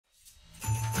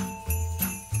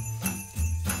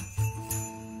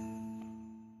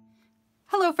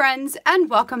friends, and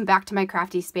welcome back to my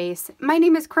crafty space. My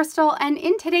name is Crystal, and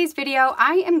in today's video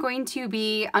I am going to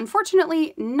be,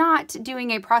 unfortunately, not doing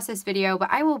a process video, but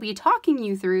I will be talking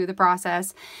you through the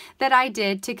process that I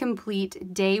did to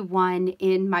complete day one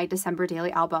in my December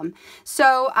daily album.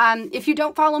 So if you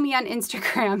don't follow me on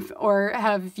Instagram or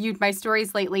have viewed my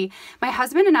stories lately, my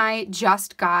husband and I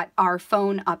just got our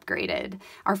phones upgraded.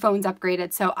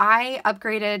 So I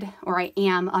upgraded, or I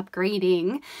am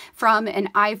upgrading, from an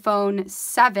iPhone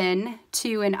 7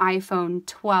 to an iPhone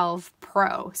 12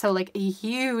 Pro. So like a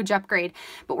huge upgrade,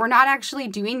 but we're not actually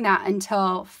doing that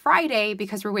until Friday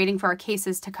because we're waiting for our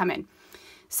cases to come in.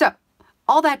 So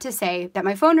all that to say that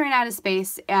my phone ran out of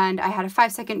space and I had a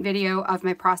 5-second video of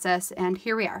my process, and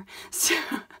here we are.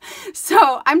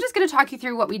 So I'm just going to talk you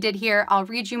through what we did here. I'll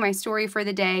read you my story for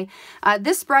the day.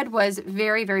 This spread was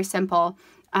very, very simple.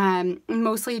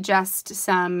 Mostly just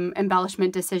some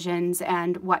embellishment decisions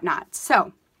and whatnot.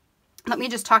 So let me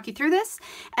just talk you through this,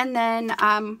 and then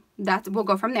we'll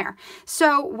go from there.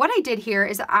 So what I did here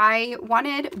is I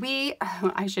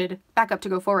should back up to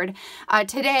go forward.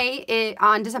 Today,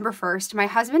 on December 1st, my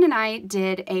husband and I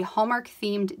did a Hallmark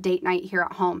themed date night here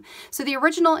at home. So the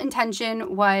original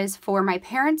intention was for my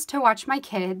parents to watch my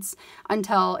kids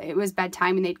until it was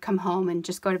bedtime and they'd come home and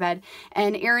just go to bed.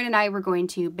 And Aaron and I were going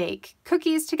to bake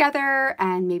cookies together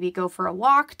and maybe go for a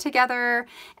walk together,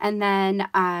 and then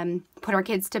put our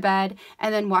kids to bed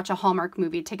and then watch a Hallmark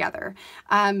movie together.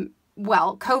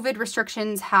 Well, COVID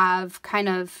restrictions have kind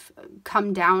of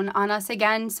come down on us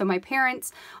again, so my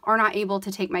parents are not able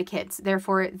to take my kids.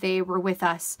 Therefore, they were with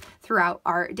us throughout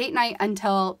our date night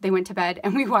until they went to bed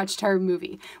and we watched our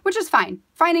movie, which is fine.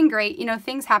 Fine and great. You know,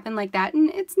 things happen like that and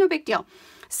it's no big deal.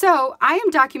 So I am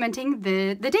documenting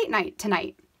the date night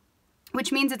tonight,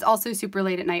 which means it's also super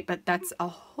late at night, but that's a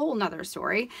whole nother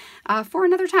story for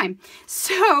another time.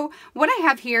 So what I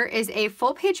have here is a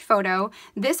full page photo.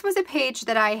 This was a page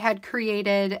that I had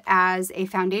created as a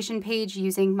foundation page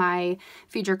using my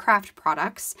Feed Craft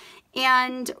products.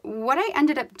 And what I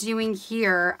ended up doing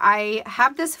here, I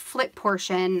have this flip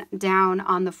portion down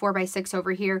on the 4x6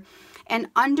 over here. And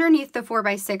underneath the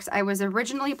 4x6, I was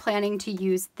originally planning to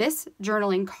use this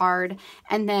journaling card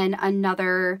and then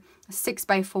another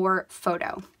 6x4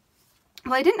 photo.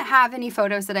 Well, I didn't have any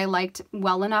photos that I liked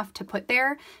well enough to put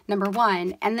there, number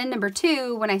one. And then number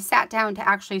two, when I sat down to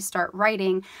actually start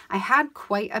writing, I had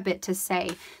quite a bit to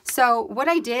say. So what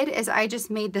I did is I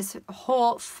just made this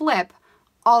whole flip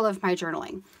all of my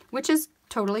journaling, which is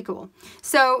totally cool.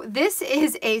 So this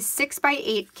is a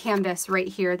 6x8 canvas right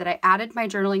here that I added my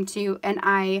journaling to, and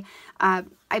I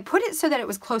put it so that it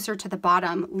was closer to the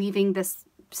bottom, leaving this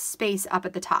space up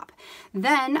at the top.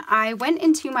 Then I went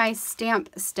into my stamp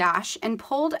stash and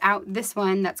pulled out this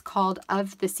one that's called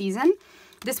Of the Season.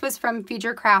 This was from Feed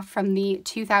Craft from the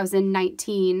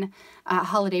 2019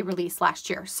 holiday release last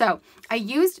year. So I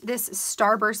used this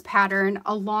Starburst pattern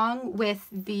along with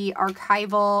the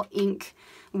archival ink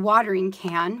watering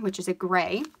can, which is a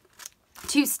gray,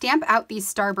 to stamp out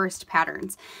these Starburst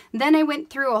patterns. Then I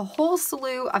went through a whole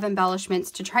slew of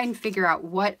embellishments to try and figure out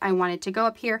what I wanted to go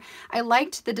up here. I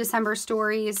liked the December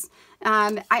stories.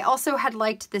 I also had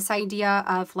liked this idea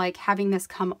of like having this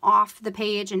come off the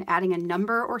page and adding a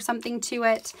number or something to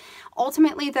it.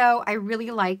 Ultimately though, I really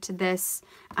liked this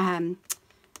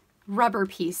rubber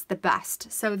piece the best.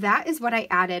 So that is what I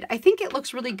added. I think it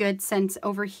looks really good since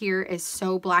over here is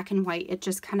so black and white. It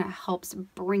just kind of helps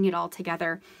bring it all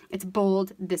together. It's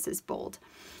bold. This is bold.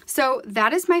 So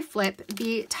that is my flip.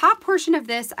 The top portion of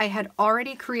this I had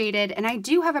already created, and I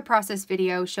do have a process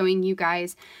video showing you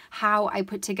guys how I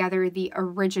put together the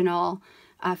original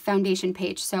foundation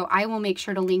page. So I will make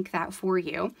sure to link that for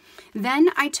you. Then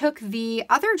I took the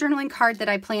other journaling card that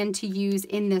I plan to use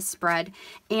in this spread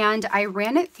and I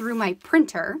ran it through my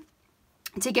printer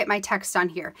to get my text on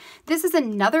here. This is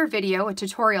another video, a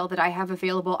tutorial that I have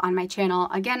available on my channel.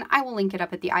 Again, I will link it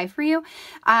up at the eye for you,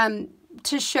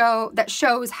 that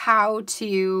shows how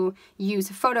to use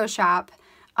Photoshop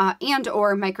and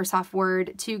or Microsoft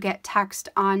Word to get text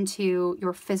onto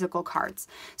your physical cards.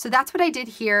 So that's what I did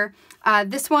here.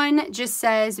 This one just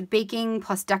says baking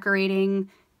plus decorating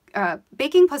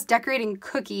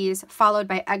cookies, followed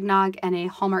by eggnog and a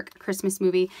Hallmark Christmas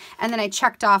movie. And then I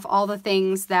checked off all the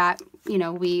things that, you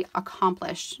know, we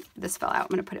accomplished. This fell out. I'm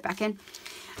going to put it back in.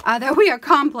 That we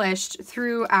accomplished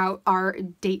throughout our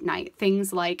date night.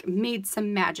 Things like made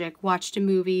some magic, watched a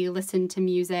movie, listened to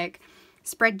music,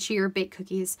 spread cheer, bake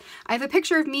cookies. I have a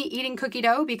picture of me eating cookie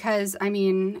dough because, I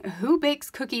mean, who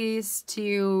bakes cookies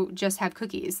to just have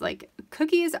cookies? Like,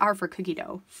 cookies are for cookie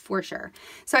dough, for sure.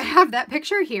 So I have that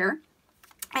picture here.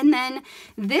 And then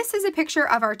this is a picture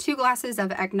of our 2 glasses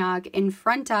of eggnog in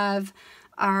front of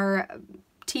our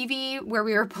TV where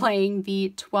we were playing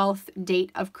the 12th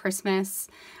Date of Christmas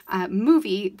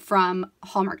movie from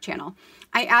Hallmark Channel.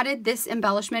 I added this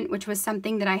embellishment, which was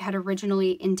something that I had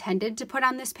originally intended to put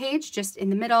on this page, just in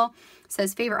the middle. It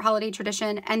says favorite holiday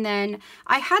tradition. And then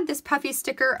I had this puffy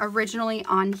sticker originally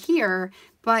on here,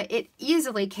 but it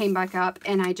easily came back up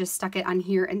and I just stuck it on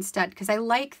here instead because I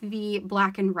like the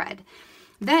black and red.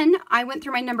 Then I went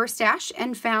through my number stash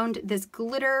and found this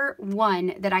glitter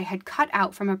one that I had cut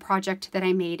out from a project that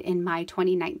I made in my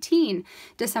 2019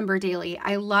 December daily.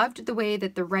 I loved the way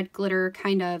that the red glitter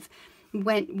kind of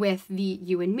went with the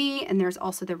you and me, and there's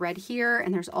also the red here,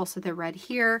 and there's also the red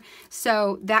here.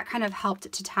 So that kind of helped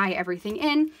to tie everything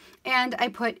in. And I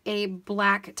put a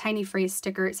black tiny phrase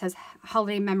sticker, it says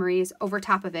holiday memories, over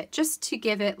top of it, just to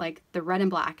give it like the red and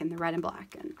black and the red and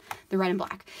black and the red and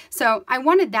black. So I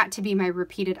wanted that to be my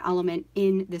repeated element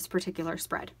in this particular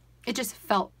spread. It just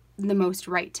felt the most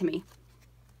right to me.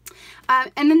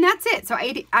 And then that's it. So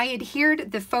I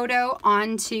adhered the photo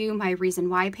onto my reason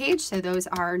why page. So those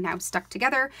are now stuck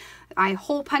together. I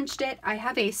hole punched it. I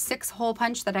have a 6 hole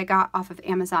punch that I got off of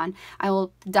Amazon. I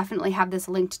will definitely have this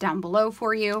linked down below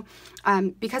for you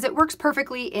because it works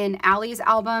perfectly in Allie's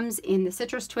albums, in the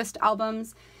Citrus Twist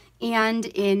albums, and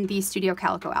in the Studio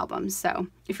Calico albums. So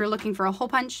if you're looking for a hole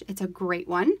punch, it's a great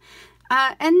one.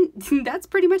 And that's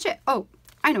pretty much it. Oh,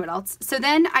 I know what else. So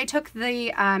then I took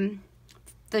the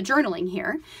journaling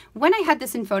here. When I had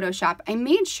this in Photoshop, I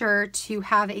made sure to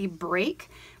have a break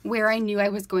where I knew I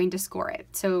was going to score it.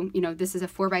 So, you know, this is a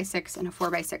 4x6 and a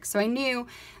 4x6. So I knew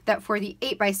that for the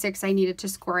 8x6, I needed to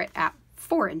score it at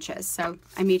 4 inches. So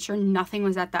I made sure nothing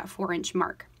was at that 4-inch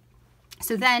mark.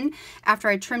 So then after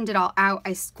I trimmed it all out,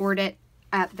 I scored it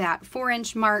at that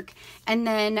 4-inch mark. And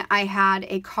then I had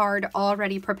a card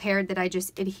already prepared that I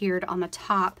just adhered on the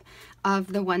top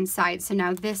of the one side. So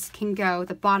now this can go,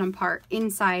 the bottom part,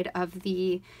 inside of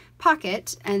the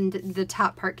pocket, and the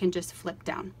top part can just flip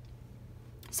down.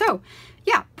 So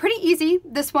yeah, pretty easy,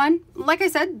 this one. Like I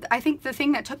said, I think the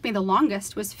thing that took me the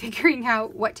longest was figuring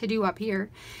out what to do up here.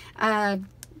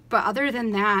 But other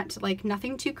than that, like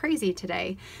nothing too crazy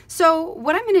today. So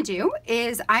what I'm going to do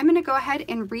is I'm going to go ahead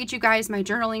and read you guys my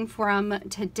journaling from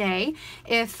today.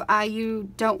 If you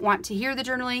don't want to hear the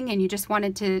journaling and you just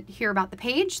wanted to hear about the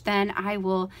page, then I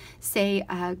will say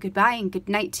goodbye and good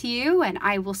night to you. And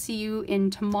I will see you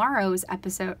in tomorrow's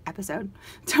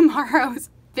tomorrow's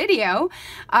video,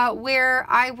 where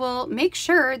I will make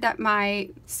sure that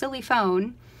my silly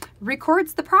phone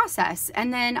records the process,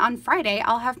 and then on Friday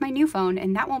I'll have my new phone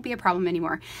and that won't be a problem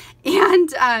anymore.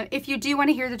 And if you do want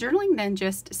to hear the journaling, then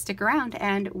just stick around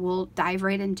and we'll dive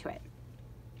right into it.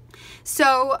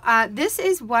 So this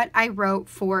is what I wrote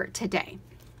for today.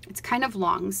 It's kind of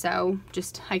long, so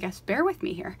just, I guess, bear with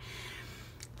me here.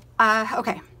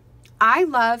 Okay. I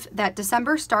love that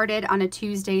December started on a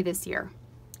Tuesday this year.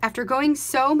 After going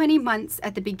so many months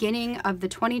at the beginning of the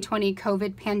 2020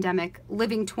 COVID pandemic,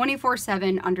 living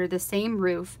 24/7 under the same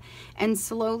roof and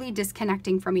slowly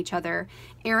disconnecting from each other,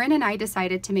 Erin and I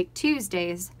decided to make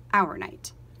Tuesdays our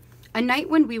night. A night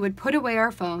when we would put away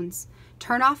our phones,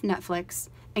 turn off Netflix,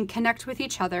 and connect with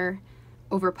each other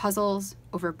over puzzles,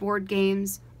 over board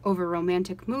games, over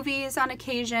romantic movies on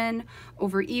occasion,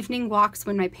 over evening walks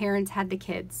when my parents had the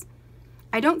kids.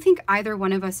 I don't think either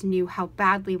one of us knew how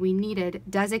badly we needed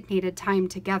designated time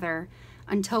together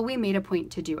until we made a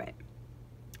point to do it.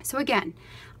 So again,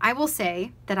 I will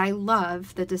say that I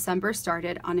love that December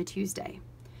started on a Tuesday.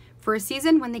 For a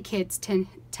season when the kids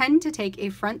tend to take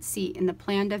a front seat in the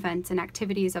planned events and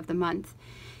activities of the month,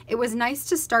 it was nice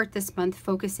to start this month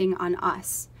focusing on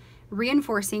us,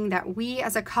 reinforcing that we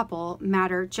as a couple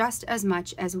matter just as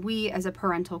much as we as a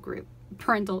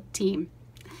parental team.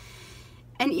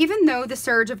 And even though the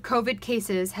surge of COVID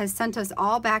cases has sent us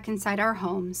all back inside our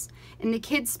homes, and the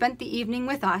kids spent the evening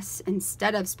with us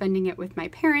instead of spending it with my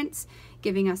parents,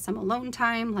 giving us some alone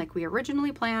time like we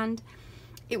originally planned,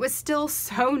 it was still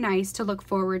so nice to look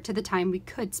forward to the time we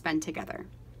could spend together.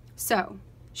 So,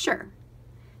 sure,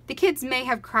 the kids may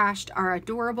have crashed our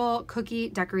adorable cookie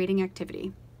decorating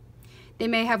activity. They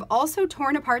may have also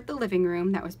torn apart the living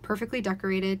room that was perfectly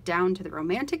decorated down to the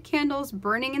romantic candles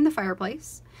burning in the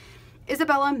fireplace.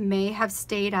 Isabella may have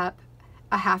stayed up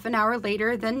a half an hour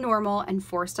later than normal and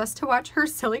forced us to watch her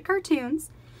silly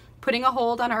cartoons, putting a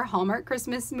hold on our Hallmark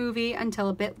Christmas movie until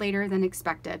a bit later than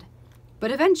expected.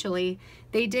 But eventually,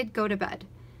 they did go to bed.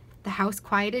 The house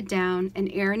quieted down,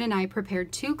 and Erin and I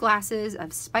prepared 2 glasses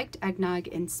of spiked eggnog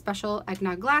in special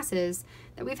eggnog glasses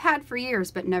that we've had for years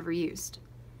but never used.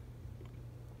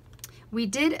 We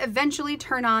did eventually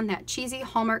turn on that cheesy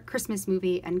Hallmark Christmas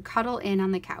movie and cuddle in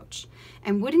on the couch.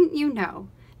 And wouldn't you know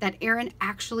that Aaron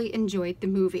actually enjoyed the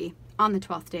movie on the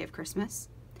 12th day of Christmas?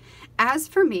 As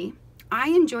for me, I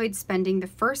enjoyed spending the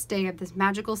first day of this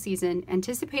magical season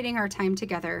anticipating our time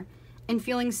together and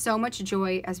feeling so much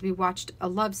joy as we watched a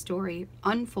love story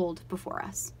unfold before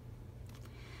us.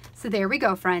 So there we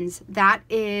go, friends. That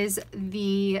is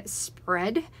the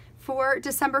spread for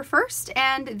December 1st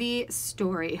and the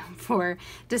story for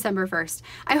December 1st.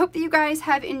 I hope that you guys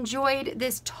have enjoyed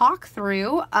this talk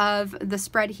through of the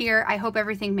spread here. I hope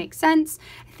everything makes sense.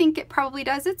 I think it probably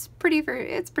does. It's pretty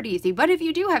easy. But if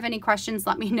you do have any questions,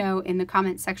 let me know in the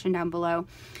comments section down below.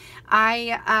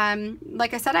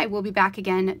 Like I said, I will be back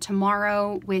again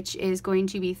tomorrow, which is going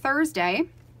to be Thursday.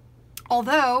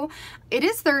 Although it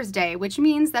is Thursday, which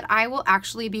means that I will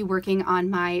actually be working on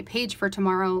my page for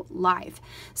tomorrow live.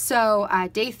 So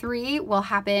day 3 will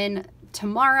happen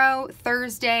tomorrow,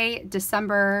 Thursday,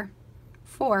 December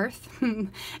 4th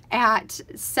at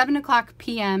 7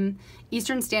 p.m.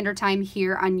 Eastern Standard Time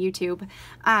here on YouTube.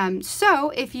 So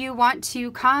if you want to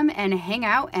come and hang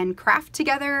out and craft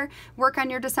together, work on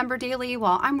your December daily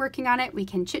while I'm working on it, we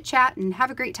can chit chat and have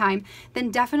a great time,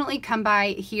 then definitely come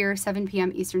by here 7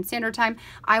 p.m. Eastern Standard Time.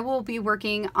 I will be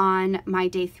working on my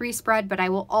day 3 spread, but I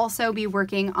will also be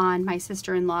working on my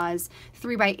sister-in-law's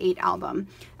 3x8 album.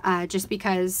 Just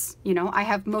because, you know, I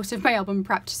have most of my album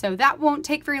prepped, so that won't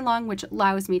take very long, which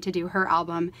allows me to do her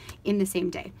album in the same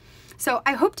day. So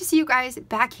I hope to see you guys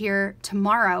back here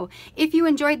tomorrow. If you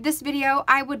enjoyed this video,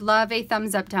 I would love a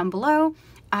thumbs up down below.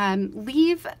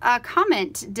 Leave a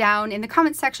comment down in the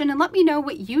comment section and let me know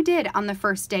what you did on the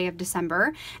first day of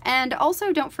December. And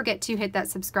also don't forget to hit that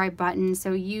subscribe button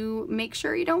so you make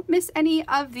sure you don't miss any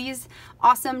of these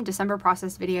awesome December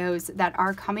process videos that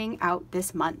are coming out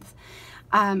this month.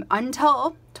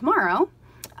 Until tomorrow,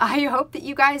 I hope that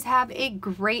you guys have a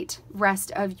great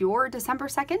rest of your December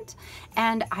 2nd,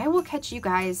 and I will catch you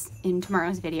guys in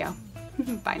tomorrow's video.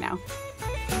 Bye now.